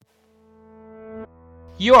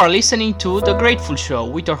You are listening to The Grateful Show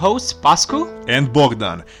with your hosts Pascu and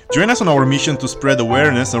Bogdan. Join us on our mission to spread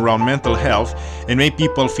awareness around mental health and make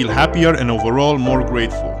people feel happier and overall more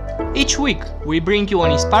grateful. Each week, we bring you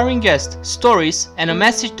an inspiring guest, stories, and a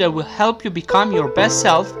message that will help you become your best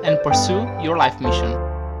self and pursue your life mission.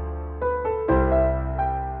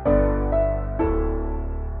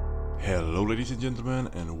 Hello ladies and gentlemen,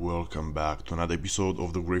 and welcome back to another episode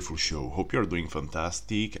of The Grateful Show. Hope you are doing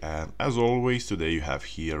fantastic, and as always today you have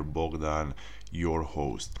here Bogdan, your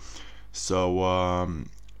host. So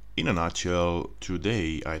in a nutshell,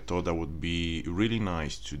 today I thought that would be really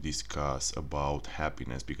nice to discuss about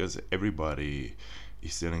happiness, because everybody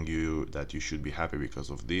is telling you that you should be happy because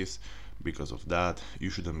of this, because of that, you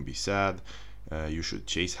shouldn't be sad. You should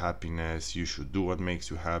chase happiness, you should do what makes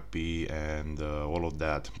you happy, and all of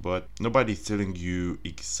that. But nobody's telling you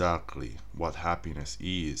exactly what happiness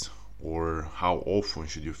is, or how often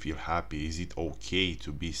should you feel happy. Is it okay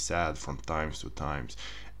to be sad from times to times?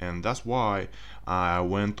 And that's why I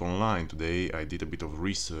went online today. I did a bit of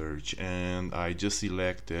research and I just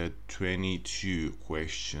selected 22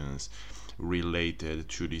 questions related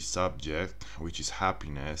to this subject, which is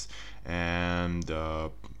happiness. And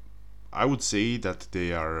I would say that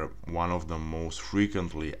they are one of the most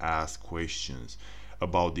frequently asked questions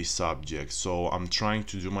about this subject. So I'm trying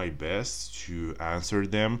to do my best to answer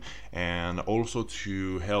them and also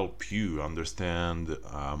to help you understand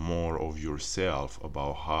more of yourself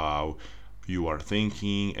about how you are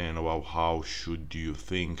thinking and about how should you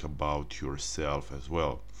think about yourself as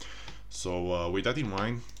well. So with that in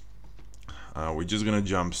mind, we're just gonna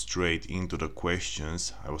jump straight into the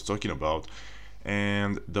questions I was talking about.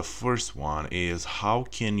 And the first one is, how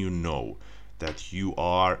can you know that you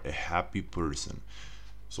are a happy person?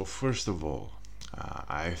 So first of all,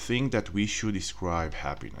 I think that we should describe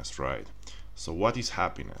happiness, right? So what is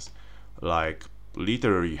happiness? Like,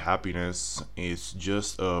 literally, happiness is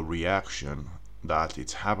just a reaction that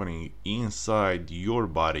it's happening inside your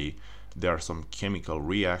body. There are some chemical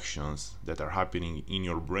reactions that are happening in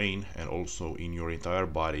your brain and also in your entire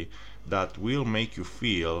body that will make you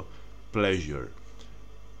feel pleasure.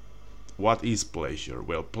 What is pleasure?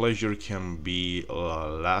 Well, pleasure can be a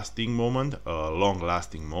lasting moment, a long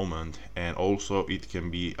lasting moment, and also it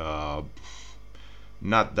can be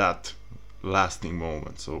not that lasting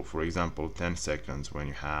moment. So for example, 10 seconds when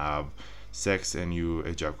you have sex and you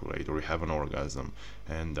ejaculate or you have an orgasm.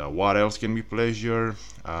 And what else can be pleasure?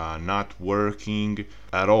 Not working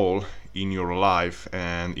at all in your life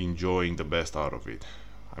and enjoying the best out of it.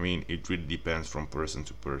 I mean, it really depends from person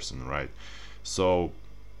to person, right? So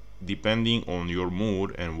depending on your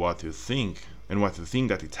mood and what you think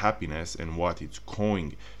that it's happiness and what it's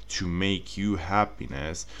going to make you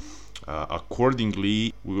happiness,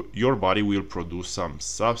 accordingly your body will produce some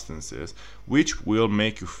substances which will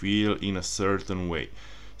make you feel in a certain way.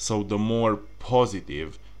 So the more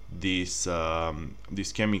positive these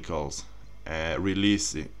chemicals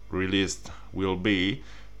released will be,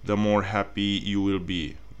 the more happy you will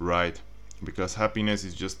be, right? Because happiness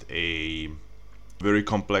is just a very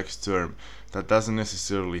complex term that doesn't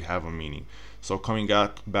necessarily have a meaning. So coming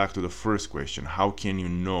back to the first question, how can you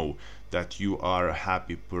know that you are a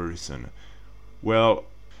happy person? Well,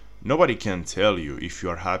 nobody can tell you if you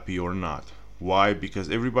are happy or not. Why? Because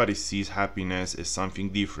everybody sees happiness as something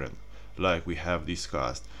different, like we have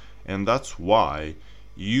discussed. And that's why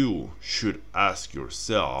you should ask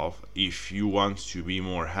yourself if you want to be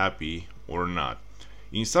more happy or not.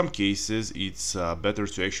 In some cases, it's better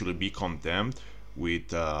to actually be content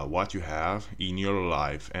with what you have in your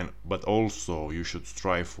life, but also you should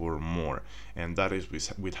strive for more, and that is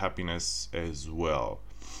with happiness as well.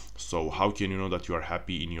 So how can you know that you are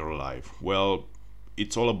happy in your life? Well,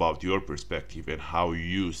 it's all about your perspective and how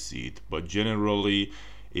you see it, but generally,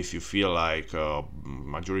 if you feel like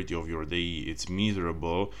majority of your day it's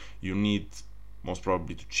miserable, you need most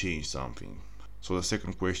probably to change something. So the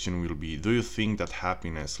second question will be, do you think that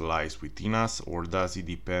happiness lies within us, or does it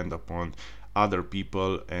depend upon other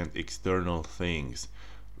people and external things?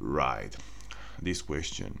 Right, this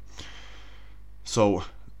question. So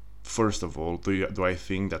first of all, do I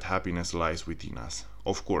think that happiness lies within us?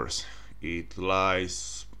 Of course, it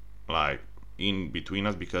lies like in between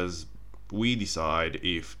us, because we decide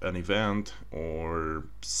if an event or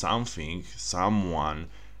someone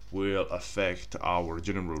will affect our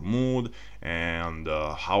general mood and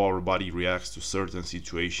how our body reacts to certain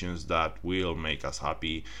situations that will make us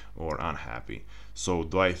happy or unhappy. So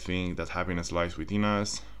do I think that happiness lies within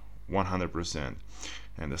us? 100%.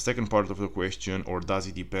 And the second part of the question, or does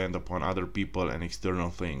it depend upon other people and external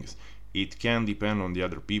things? it can depend on the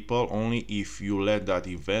other people only if you let that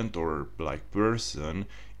event or like person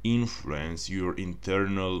influence your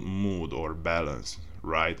internal mood or balance,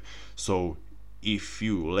 right? So if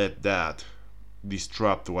you let that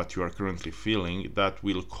disrupt what you are currently feeling, that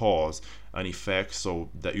will cause an effect, so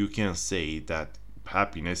that you can say that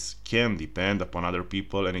happiness can depend upon other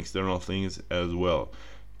people and external things as well,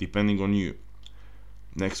 depending on you.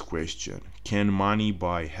 Next question: can money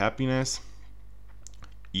buy happiness?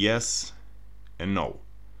 Yes and no.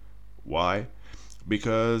 Why?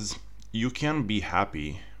 Because you can be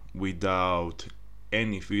happy without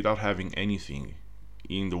without having anything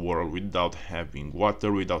in the world, without having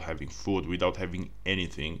water, without having food, without having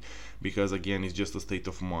anything, because again, it's just a state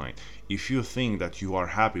of mind. If you think that you are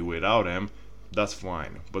happy without them, that's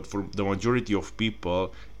fine, but for the majority of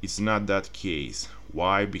people it's not that case.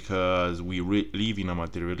 Why? Because we live in a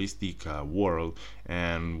materialistic world,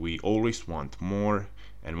 and we always want more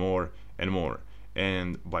and more and more,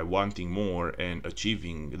 and by wanting more and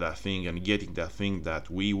achieving that thing and getting that thing that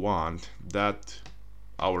we want, that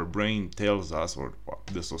our brain tells us, or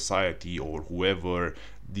the society or whoever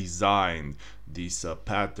designed this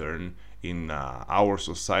pattern in our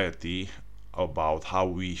society about how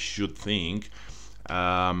we should think,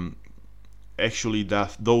 um, actually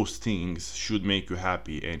that those things should make you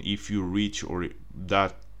happy. And if you reach or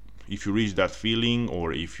that if you reach that feeling,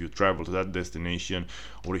 or if you travel to that destination,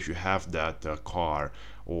 or if you have that car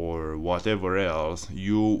or whatever else,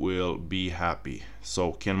 you will be happy.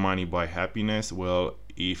 So can money buy happiness? Well,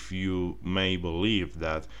 if you may believe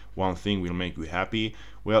that one thing will make you happy,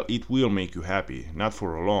 well, it will make you happy, not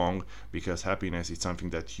for long, because happiness is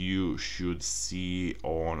something that you should see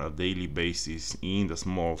on a daily basis in the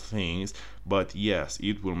small things. But yes,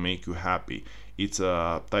 it will make you happy. It's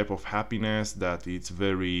a type of happiness that it's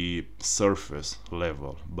very surface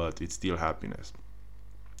level, but it's still happiness.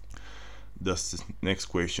 The next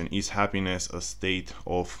question: is happiness a state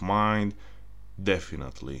of mind?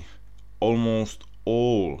 Definitely. Almost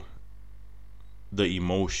all the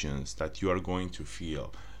emotions that you are going to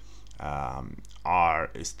feel are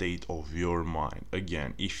a state of your mind.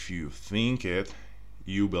 Again, if you think it,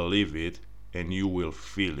 you believe it, and you will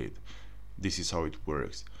feel it. This is how it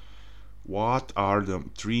works. What are the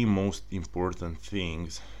three most important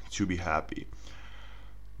things to be happy?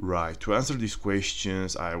 Right, to answer these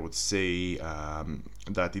questions, I would say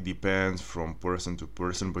that it depends from person to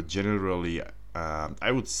person, but generally,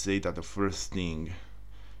 I would say that the first thing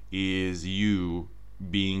is you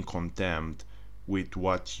being content with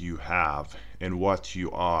what you have and what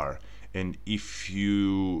you are. And if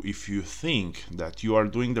you think that you are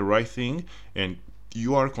doing the right thing, and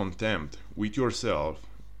you are content with yourself,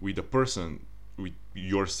 with the person, with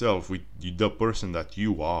yourself, with the person that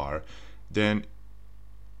you are, then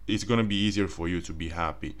it's going to be easier for you to be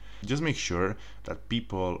happy. Just make sure that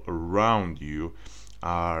people around you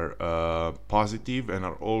are positive and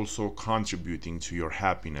are also contributing to your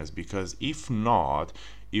happiness, because if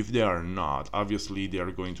they are not, obviously they are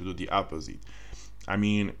going to do the opposite. I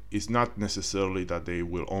mean, it's not necessarily that they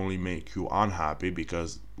will only make you unhappy,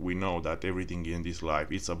 because we know that everything in this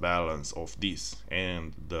life is a balance of this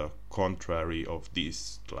and the contrary of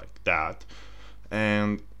this, like that.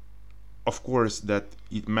 And of course, that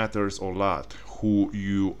it matters a lot who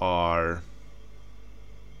you are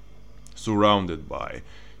surrounded by.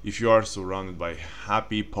 If you are surrounded by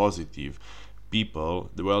happy, positive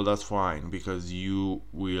people, well, that's fine, because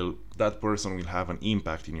that person will have an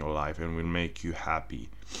impact in your life and will make you happy.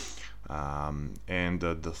 And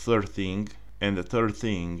the third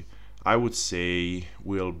thing I would say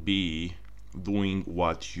will be doing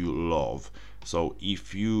what you love. So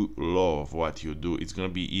if you love what you do, it's gonna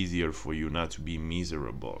be easier for you not to be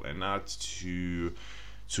miserable, and not to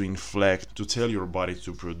tell your body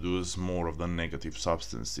to produce more of the negative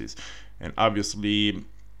substances. And obviously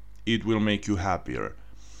it will make you happier.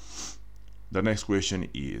 The next question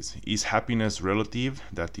is happiness relative?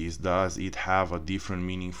 That is, does it have a different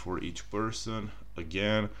meaning for each person?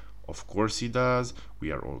 Again, of course it does.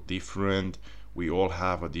 We are all different. We all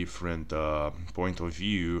have a different point of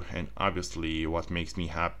view, and obviously what makes me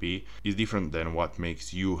happy is different than what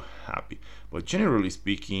makes you happy. But generally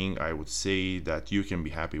speaking, I would say that you can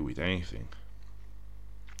be happy with anything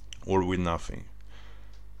or with nothing.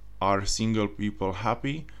 Are single people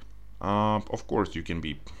happy? Of course, you can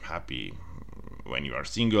be happy when you are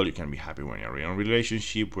single. You can be happy when you're in a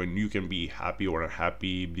relationship. When you can be happy or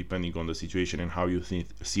unhappy depending on the situation and how you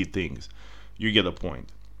see things. You get the point.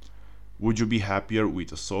 Would you be happier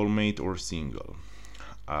with a soulmate or single?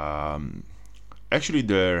 Actually,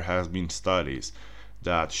 there has been studies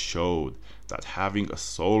that showed that having a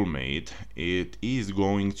soulmate, it is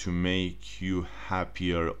going to make you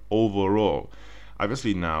happier overall.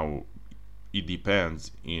 Obviously now it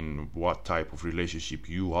depends in what type of relationship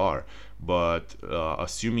you are, but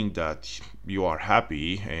assuming that you are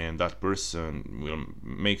happy and that person will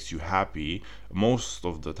makes you happy most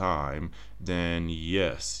of the time, then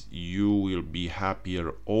yes, you will be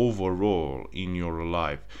happier overall in your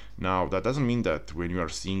life. Now that doesn't mean that when you are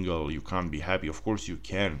single you can't be happy. Of course you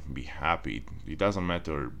can be happy, it doesn't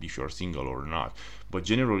matter if you're single or not, but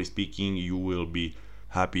generally speaking you will be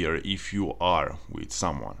happier if you are with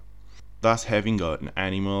someone. Does having an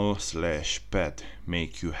animal slash pet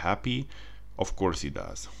make you happy? Of course it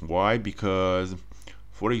does. Why? Because,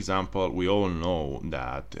 for example, we all know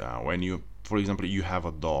that when you, for example, you have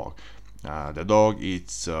a dog. The dog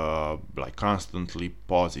it's like constantly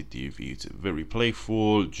positive. It's very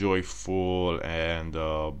playful, joyful, and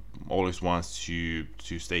always wants to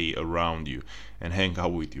stay around you and hang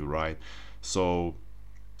out with you, right? So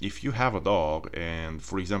if you have a dog and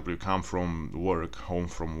for example you come from work home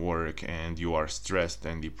from work and you are stressed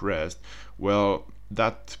and depressed, well,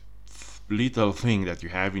 that little thing that you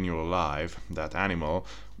have in your life, that animal,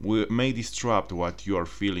 may disrupt what you are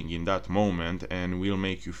feeling in that moment and will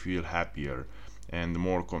make you feel happier and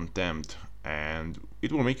more content, and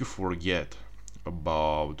it will make you forget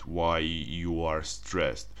about why you are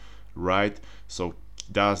stressed, right? So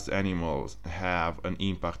does animals have an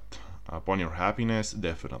impact upon your happiness?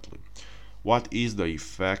 Definitely. What is the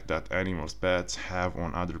effect that animals, pets have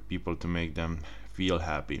on other people to make them feel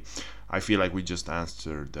happy? I feel like we just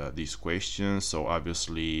answered these questions. So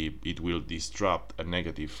obviously it will disrupt a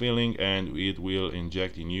negative feeling and it will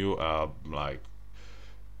inject in you like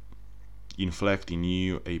inflect in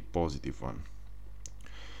you a positive one.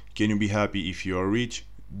 Can you be happy if you are rich?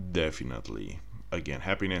 Definitely. Again,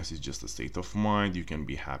 happiness is just a state of mind. You can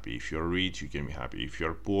be happy if you're rich, you can be happy if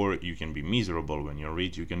you're poor, you can be miserable when you're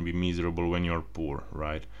rich, you can be miserable when you're poor,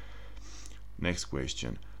 right? Next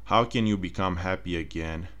question. How can you become happy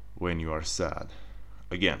again when you are sad?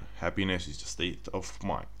 Again, happiness is a state of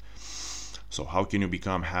mind. So how can you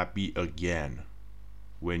become happy again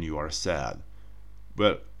when you are sad?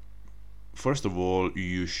 Well, first of all,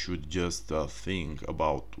 you should just think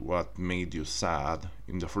about what made you sad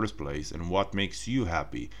in the first place and what makes you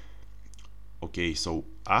happy. Okay, so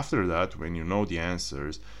after that, when you know the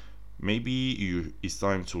answers, maybe it's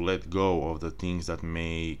time to let go of the things that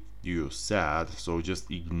make you sad. So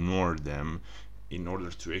just ignore them in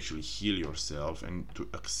order to actually heal yourself and to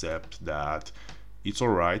accept that it's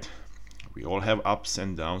alright. We all have ups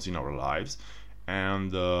and downs in our lives,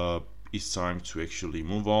 and it's time to actually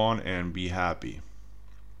move on and be happy.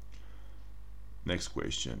 Next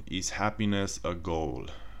question. Is happiness a goal?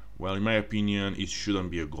 Well, in my opinion, it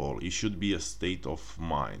shouldn't be a goal. It should be a state of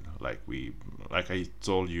mind, like I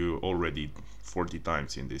told you already 40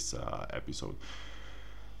 times in this episode.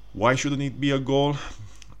 Why shouldn't it be a goal?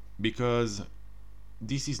 Because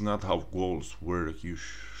this is not how goals work. You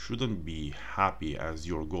shouldn't be happy as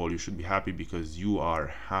your goal. You should be happy because you are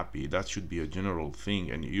happy. That should be a general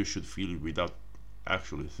thing, and you should feel it without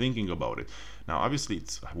actually thinking about it. Now, obviously,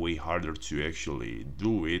 it's way harder to actually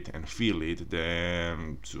do it and feel it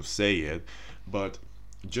than to say it, but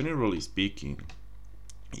generally speaking,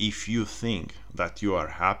 if you think that you are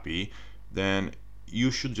happy, then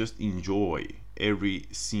you should just enjoy every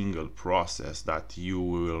single process that you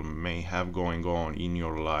will may have going on in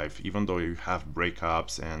your life, even though you have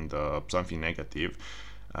breakups and something negative.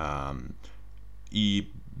 um,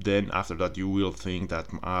 then after that you will think that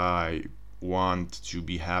I want to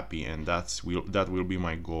be happy and that will be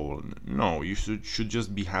my goal. No, you should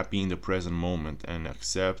just be happy in the present moment and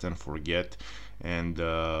accept and forget and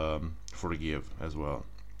forgive as well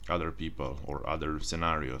other people or other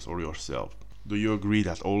scenarios or yourself. Do you agree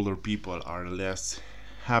that older people are less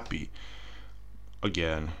happy?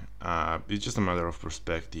 Again, it's just a matter of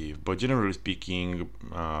perspective, but generally speaking,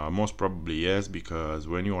 most probably yes, because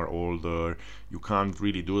when you are older you can't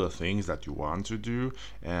really do the things that you want to do,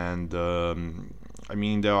 and I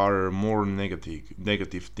mean there are more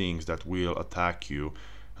negative things that will attack you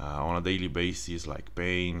on a daily basis, like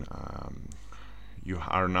pain. You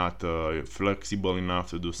are not flexible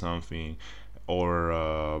enough to do something,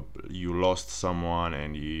 or you lost someone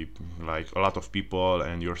and you like a lot of people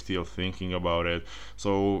and you're still thinking about it.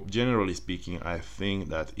 So generally speaking, I think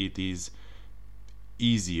that it is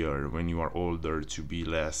easier when you are older to be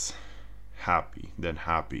less happy than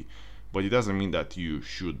happy, but it doesn't mean that you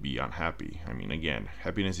should be unhappy. I mean, again,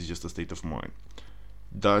 happiness is just a state of mind.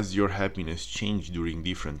 Does your happiness change during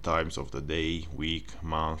different times of the day, week,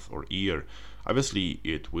 month, or year? Obviously,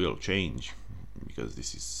 it will change. because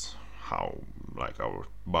this is how like our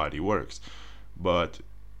body works. But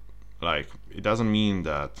like it doesn't mean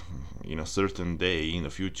that in a certain day in the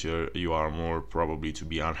future you are more probably to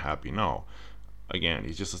be unhappy. No, again,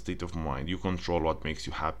 it's just a state of mind. You control what makes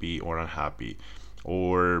you happy or unhappy,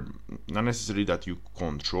 or not necessarily that you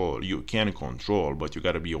can control, but you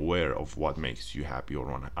got to be aware of what makes you happy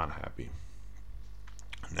or unhappy.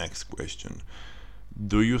 Next question: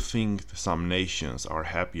 do you think some nations are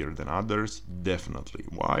happier than others? Definitely.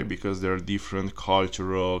 Why? Because there are different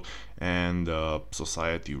cultural and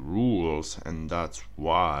society rules, and that's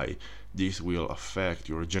why this will affect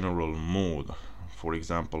your general mood. For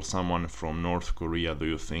example, someone from North Korea, do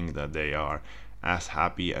you think that they are as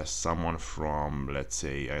happy as someone from, let's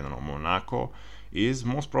say, I don't know, Monaco? Is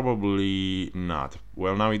most probably not.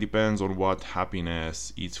 Well, now it depends on what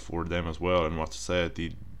happiness is for them as well, and what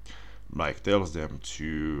society like tells them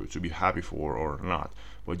to be happy for or not.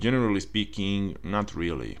 But generally speaking, not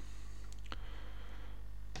really.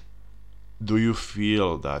 Do you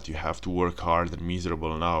feel that you have to work hard and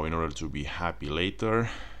miserable now in order to be happy later?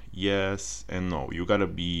 Yes and no. You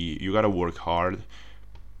gotta work hard,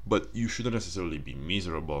 but you shouldn't necessarily be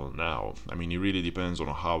miserable now. I mean, it really depends on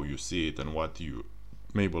how you see it and what you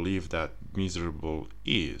may believe that miserable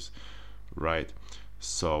is, right?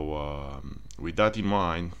 So with that in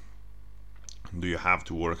mind, do you have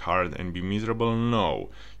to work hard and be miserable? No.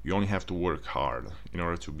 You only have to work hard in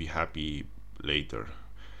order to be happy later.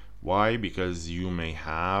 Why? Because you may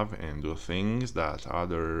have and do things that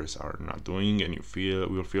others are not doing, and you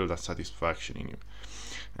will feel that satisfaction in you.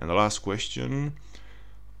 And the last question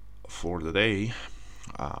for the day,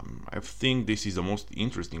 I think this is the most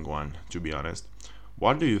interesting one, to be honest.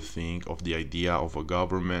 What do you think of the idea of a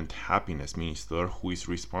government happiness minister who is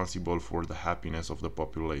responsible for the happiness of the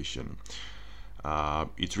population?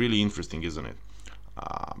 It's really interesting, isn't it?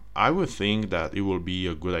 I would think that it will be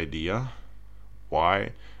a good idea.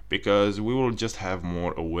 Why? Because we will just have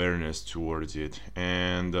more awareness towards it,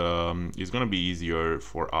 and it's gonna be easier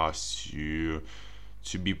for us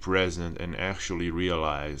to be present and actually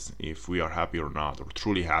realize if we are happy or not, or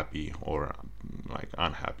truly happy or like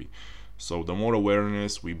unhappy. So the more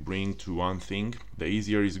awareness we bring to one thing, the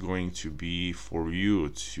easier it's going to be for you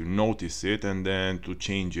to notice it and then to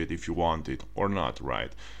change it if you want it or not,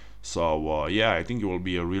 right? So yeah, I think it will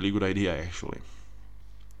be a really good idea actually.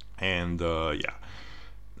 And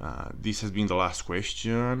this has been the last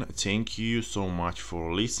question. Thank you so much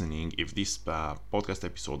for listening. If this podcast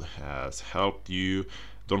episode has helped you,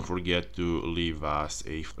 don't forget to leave us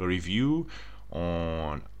a review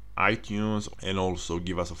on iTunes, and also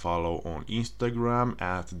give us a follow on Instagram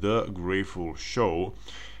at The Grateful Show.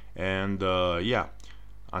 And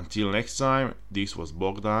until next time, this was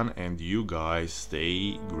Bogdan, and you guys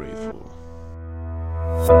stay grateful.